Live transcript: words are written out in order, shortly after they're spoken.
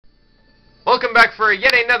Welcome back for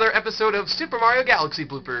yet another episode of Super Mario Galaxy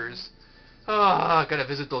Bloopers. I gotta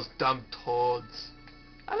visit those dumb toads.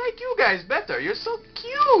 I like you guys better. You're so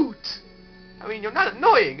cute. I mean, you're not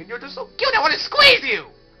annoying, and you're just so cute. I want to squeeze you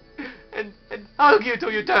and hug you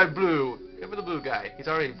till you turn blue. Except for the blue guy. He's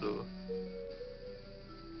already blue.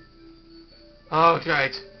 Oh,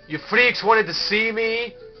 right. You freaks wanted to see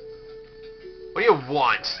me? What do you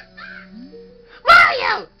want?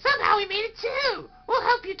 Mario! Somehow we made it too! We'll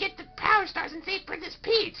help you get the Power Stars and save Princess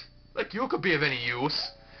Peach! Like you could be of any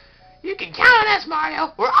use. You can count on us,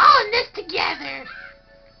 Mario! We're all in this together!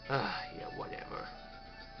 Yeah, whatever.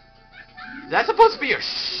 Is that supposed to be your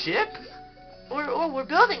ship? We're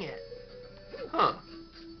building it. Huh.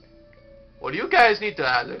 Well, you guys need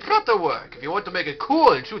to cut the work if you want to make it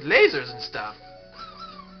cool and shoot lasers and stuff.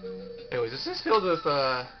 Anyways, is this filled with,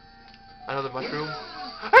 another mushroom?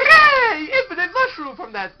 Hooray! Infinite mushroom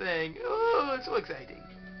from that thing! Oh, it's so exciting.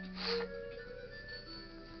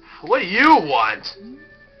 What do you want?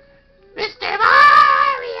 Mr. Mario!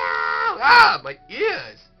 Ah, my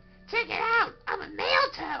ears! Check it out! I'm a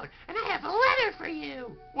male toad, and I have a letter for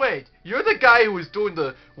you! Wait, you're the guy who was doing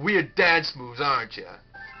the weird dance moves, aren't you?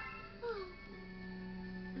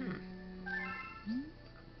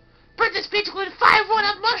 Princess Peach included 5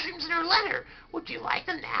 one-up mushrooms in her letter. Would you like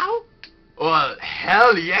them now? Well,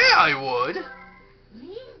 hell yeah, I would.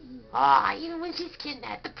 Aw, even when she's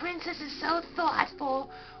kidnapped, the princess is so thoughtful.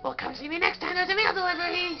 Well, come see me next time there's a mail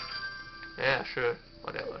delivery. Yeah, sure.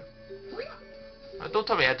 Whatever. Don't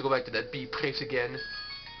tell me I have to go back to that bee place again.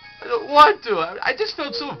 I don't want to. I just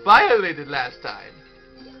felt so violated last time.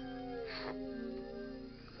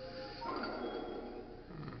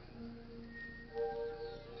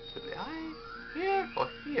 Should I? Here or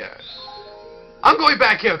here? I'm going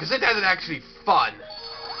back here because it isn't actually fun.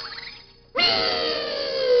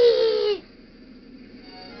 Whee!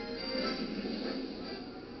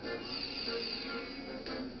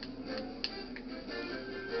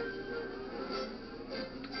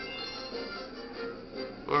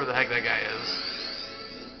 Whoever the heck that guy is.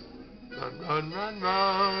 Run, run, run,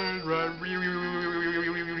 run, run.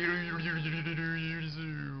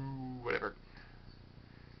 Whatever.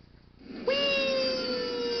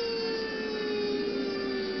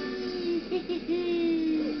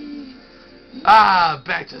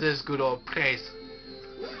 Back to this good old place.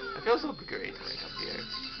 I feel so great when I come here.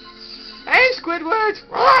 Hey, Squidward!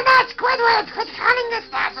 We're not Squidward! Quit counting this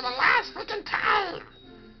stuff for the last freaking time!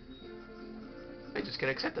 I just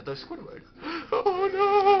can't accept that they're Squidward. Oh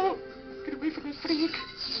no! Get away from this freak!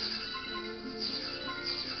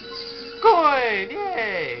 Coin!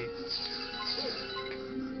 Yay!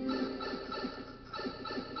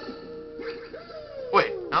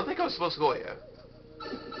 Wait, I don't think I was supposed to go here.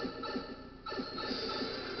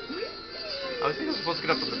 I think I was supposed to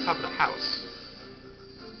get up to the top of the house.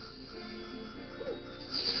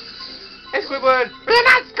 Hey, Squidward! We're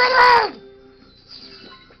not Squidward!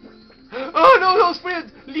 Oh no, those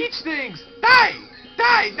weird leech things! Die!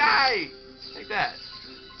 Die! Die! Like that.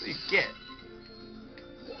 That's what you get.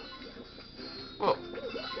 Whoa.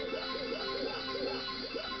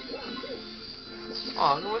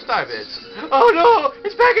 Oh, no more star bits. Oh no!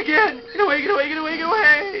 It's back again! Get away, get away, get away, get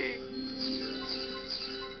away!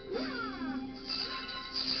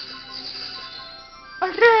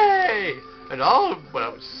 Hooray! And all when I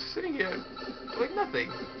was sitting here doing nothing.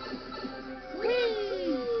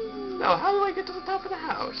 Whee! Now, how do I get to the top of the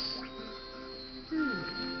house?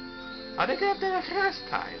 How did I get up there the first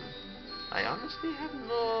time? I honestly have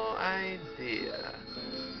no idea.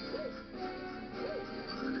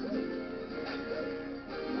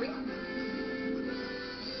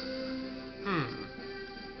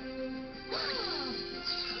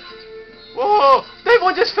 Whoa! That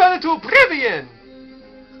one just fell into oblivion!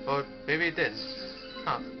 Or maybe it didn't.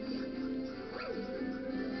 Huh.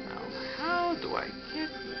 Now, how do I get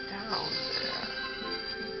down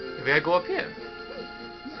there? Maybe I go up here.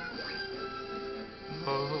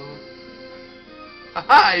 Oh.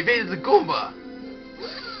 Aha! I evaded the Goomba!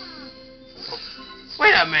 Oh,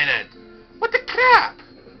 wait a minute! What the crap?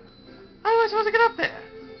 How am I supposed to get up there?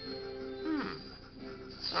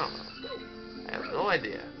 I don't know. I have no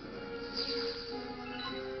idea.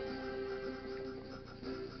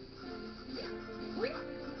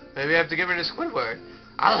 Maybe I have to get rid of Squidward.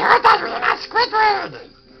 I heard that! We're not Squidward!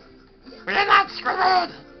 We're not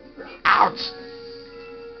Squidward! Ouch!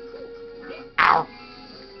 Ow!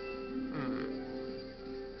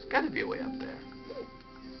 There's gotta be a way up there.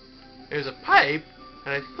 There's a pipe,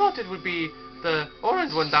 and I thought it would be the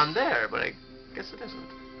orange one down there, but I guess it isn't.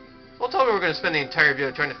 Well, tell me we're gonna spend the entire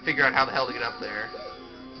video trying to figure out how the hell to get up there.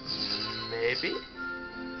 Maybe?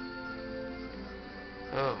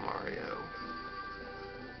 Oh, Mario.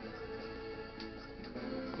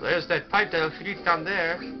 Well, there's that pipe that'll lead down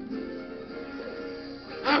there.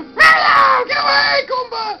 Mario! Get away,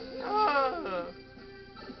 Goomba! Ah.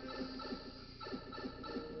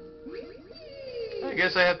 I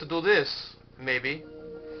guess I have to do this. Maybe.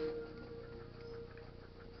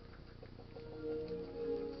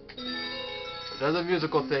 Another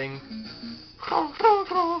musical thing.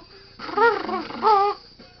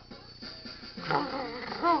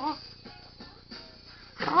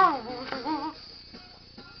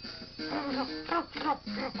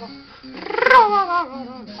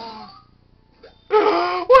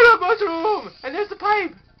 What a mushroom! And there's the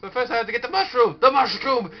pipe! But first I have to get the mushroom! The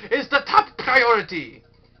mushroom is the top priority!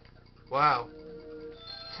 Wow.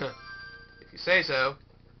 If you say so.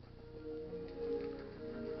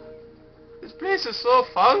 This place is so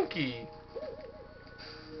funky.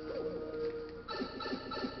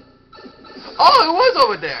 Oh, it was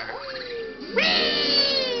over there!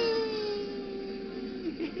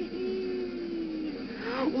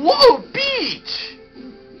 Whoa, beach!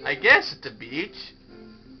 I guess it's a beach.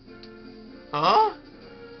 Huh?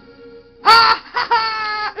 Ha ha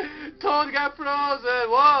ha! Toad got frozen!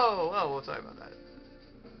 Whoa! Oh, sorry about that.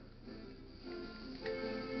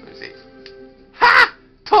 Let me see. Ha!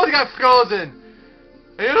 Toad got frozen!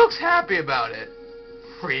 And he looks happy about it.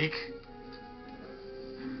 Freak.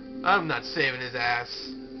 I'm not saving his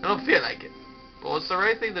ass. I don't feel like it. But what's the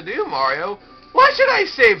right thing to do, Mario? Why should I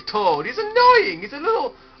save Toad? He's annoying. He's a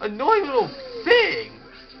little annoying little thing.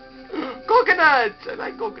 Coconuts! I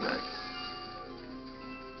like coconuts.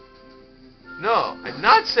 No, I'm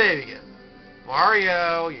not saving him.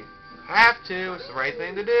 Mario, you have to. It's the right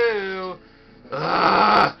thing to do.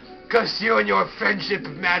 Ugh! Curse you and your friendship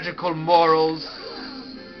of magical morals.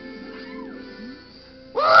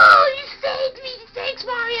 Whoa, you saved me! Thanks,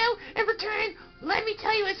 Mario! In return, let me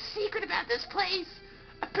tell you a secret about this place.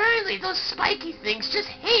 Apparently, those spiky things just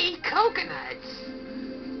hate coconuts.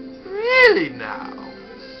 Really now?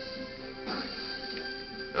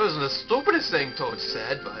 That wasn't the stupidest thing Toad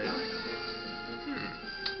said, but...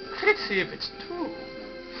 Let's see if it's true.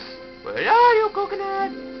 Where are you,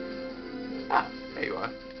 coconut? Ah, there you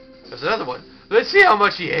are. There's another one. Let's see how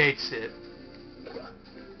much he hates it.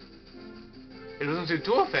 He doesn't seem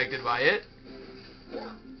too affected by it.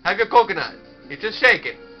 Have your coconut. You're just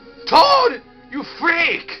shaking. Toad! You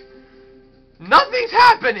freak! Nothing's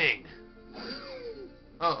happening!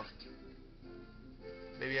 Oh.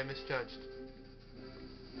 Maybe I misjudged.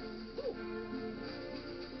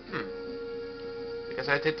 I guess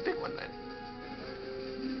I had to hit the big one then.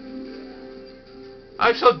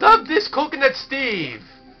 I shall dub this coconut Steve.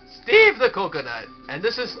 Steve the coconut. And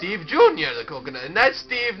this is Steve Jr. the coconut. And that's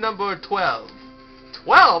Steve number 12.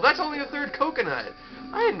 12? That's only the third coconut.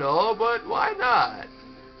 I know, but why not?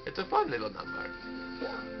 It's a fun little number.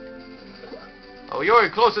 Oh, you're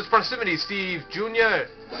in closest proximity, Steve Jr.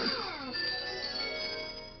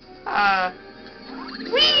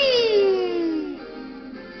 Whee!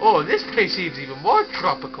 Oh, this place seems even more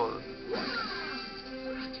tropical.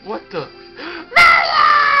 What the?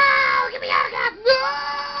 Mario! Get me out of here!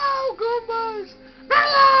 No! Goombas!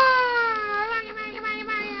 Mario!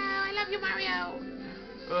 Mario! I love you, Mario!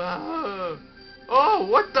 Oh,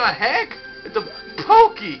 what the heck? It's a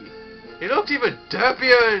Pokey! It looks even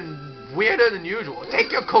derpier and weirder than usual.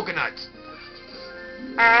 Take your coconut!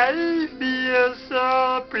 I feel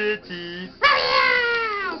so pretty.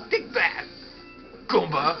 Mario! Take that!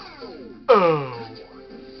 Goomba! Oh!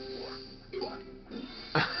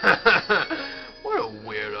 What a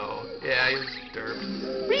weirdo. Yeah, he was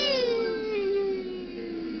derpy. Whee!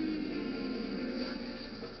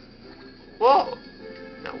 Whoa!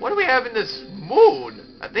 Now, what do we have in this moon?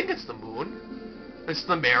 I think it's the moon. It's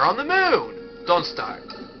the mayor on the moon. Don't start.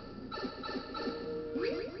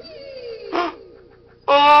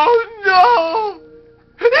 Oh no!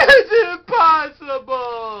 It's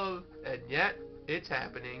impossible! And yet, it's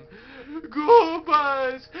happening.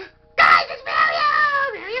 Goombas! Guys, it's Mario!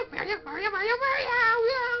 Mario!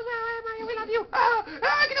 We love you!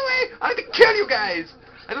 Get away! I have to kill you guys!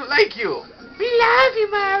 I don't like you! We love you,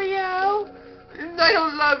 Mario! I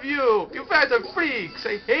don't love you! You guys are freaks!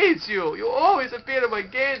 I hate you! You always appear in my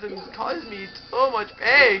games and cause me so much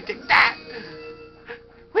pain! Take that!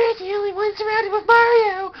 We're the only ones surrounded with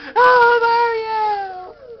Mario! Oh,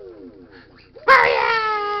 Mario!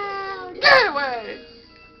 Mario! Get away!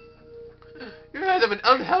 You guys have an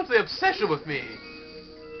unhealthy obsession with me.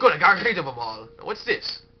 Good, I got rid of them all. Now what's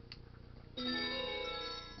this?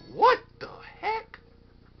 What the heck?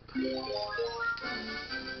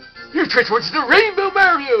 You transformed into Rainbow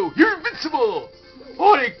Mario! You're invincible!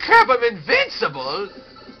 Holy crap, I'm invincible!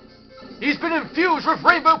 He's been infused with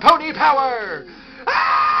Rainbow Pony power!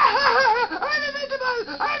 Ah! I'm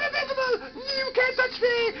invincible! I'm invincible! You can't touch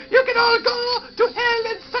me! You can all go to hell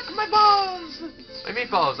and suck my balls! My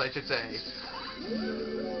meatballs, I should say.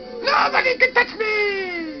 Nobody can touch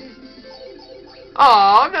me!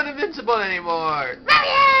 Oh, I'm not invincible anymore!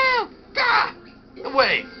 Mario! Ah!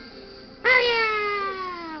 Wait!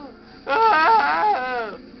 Mario!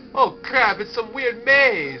 Ah! Oh crap, it's some weird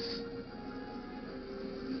maze!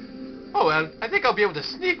 Oh well, I think I'll be able to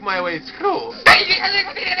sneak my way through.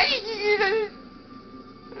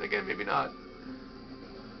 And again, maybe not.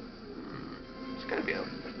 It's gotta be a...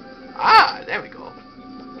 Ah, there we go.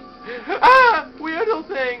 Ah, weirdo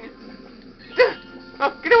thing.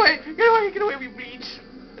 Oh, get away, get away, get away, we leech.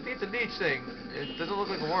 I think it's a leech thing. It doesn't look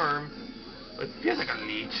like a worm, but it feels like a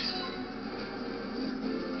leech.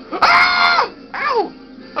 Ah! Ow!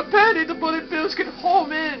 Apparently the bullet bills can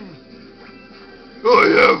home in. I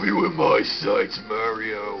have you in my sights,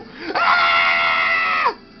 Mario.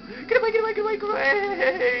 Ah! Get away, get away, get away, get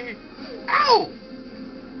away! Ow!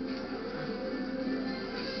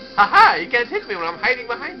 Haha, you can't hit me when I'm hiding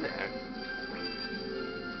behind there.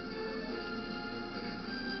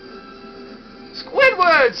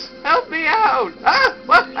 Squidwards! Help me out! Ah!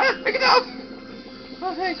 What? Ah! Pick it up!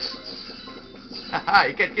 Oh, thanks. Haha,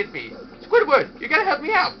 you can't get me. Squidward, you gotta help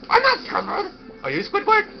me out. I'm not Squidward. Are you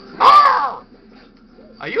Squidward? No!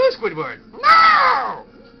 Are you a Squidward? No!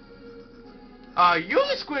 Are you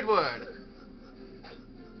a Squidward?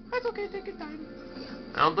 That's okay, take your time.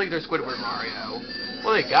 I don't think they're Squidward, Mario.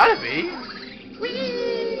 Well, they gotta be.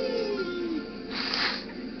 Whee!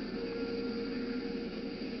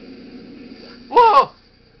 Whoa!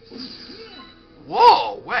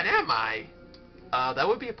 Whoa, what am I? That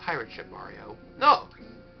would be a pirate ship, Mario. No,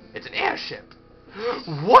 it's an airship.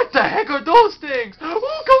 What the heck are those things? Oh,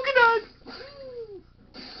 coconut!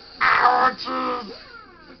 Ouchies!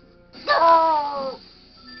 No!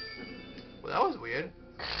 Well, that was weird.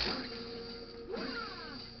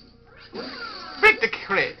 Break the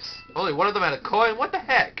crates! Only one of them had a coin? What the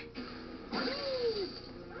heck?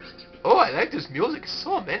 Oh, I like this music. It's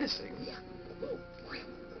so menacing.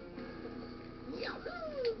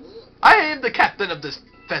 I am the captain of this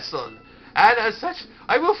vessel, and as such,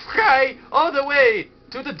 I will fly all the way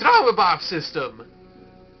to the drama bar system.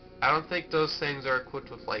 I don't think those things are equipped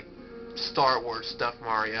with, like, Star Wars stuff,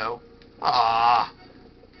 Mario. Ah.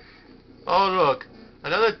 Oh, look.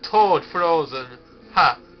 Another toad frozen.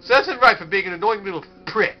 Ha. So that's right for being an annoying little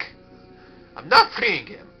prick. I'm not freeing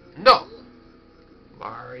him. No.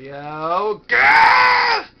 Mario.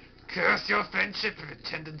 Gah! Curse your friendship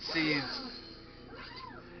tendencies.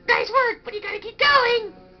 Nice work, but you gotta keep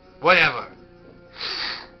going. Whatever.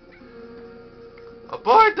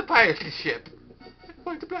 Aboard the pirate ship.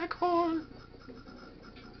 Aboard the black hole.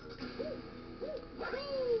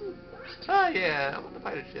 Ah, yeah, I'm on the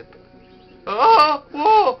pirate ship. Oh,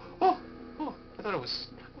 whoa, oh, oh! I thought it was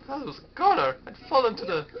a gunner. I'd fallen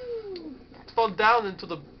down into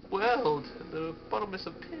the world, in the bottomless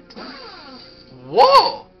of pit.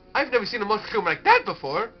 Whoa! I've never seen a mushroom like that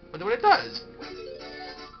before. Wonder what it does.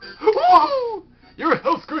 Whoa! Your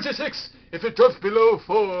health grew to 6. If it drops below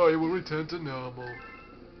 4, it will return to normal.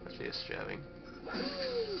 Actually, it's jamming.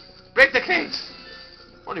 Break the crates!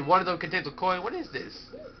 Only one of them contains a coin. What is this?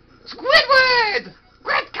 Squidward!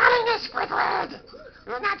 Quit calling us Squidward!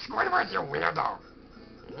 You're not Squidward, you weirdo.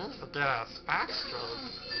 Yes, Astro.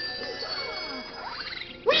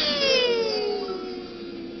 Whee!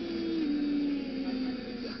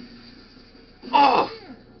 Oh!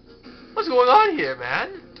 What's going on here,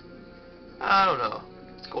 man? I don't know.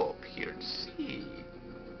 Let's go up here and see.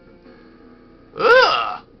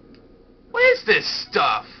 Ugh! What is this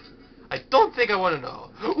stuff? I don't think I want to know.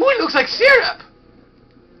 Ooh, it looks like syrup!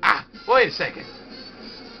 Ah, wait a second.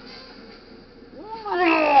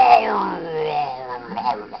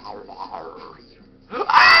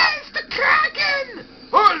 Ah, it's the Kraken!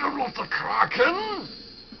 I am not the Kraken!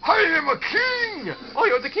 I am a king! Oh,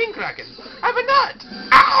 you're the King Kraken. Have a nut!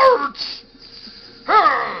 Ouch!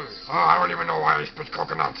 Hey! Oh, I don't even know why I spit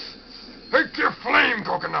coconuts. Hey, give flame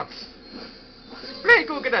coconuts! Play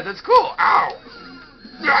coconut, that's cool. Ow!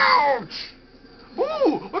 Ouch!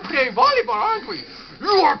 Ooh, we're playing volleyball, aren't we?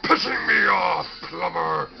 You are pissing me off,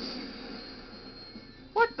 plumber!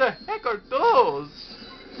 What the heck are those?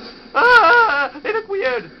 Ah, they look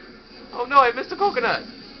weird. Oh no, I missed a coconut.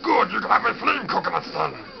 Good, you can have my flame coconuts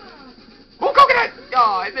then. Oh, coconut!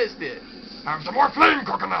 Oh, I missed it. Have some more flame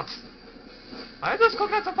coconuts. Why are those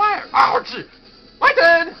coconuts on fire? Ouchie! My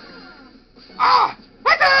turn! Ah!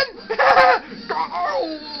 My turn!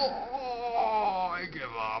 Oh, I get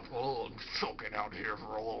give up. Oh, I'm soaking out here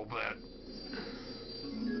for a little bit.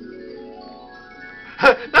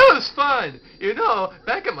 That was fun! You know,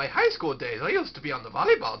 back in my high school days, I used to be on the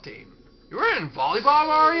volleyball team. You were in volleyball,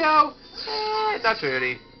 Mario? Not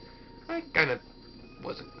really. I kinda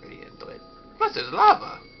wasn't really into it. Plus, there's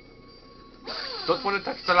lava. Don't want to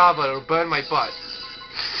touch the lava, it'll burn my butt.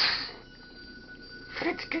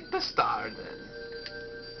 Let's get the star then.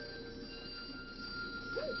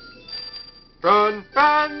 Run,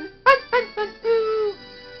 run, run, run, run, run.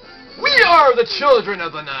 We are the children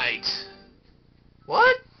of the night.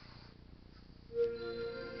 What?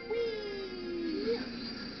 Whee.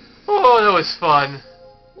 Oh, that was fun.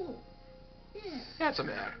 That's a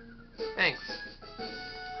matter. Thanks.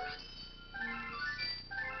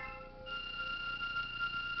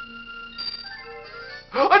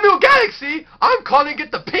 A new galaxy? I'm calling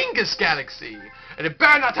it the Pingus Galaxy. And it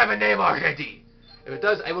better not have a name already. If it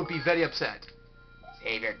does, I will be very upset.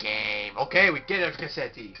 Save your game. Okay, we get it,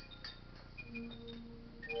 Cassetti.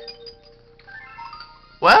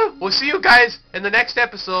 Well, we'll see you guys in the next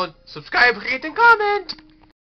episode. Subscribe, rate, and comment.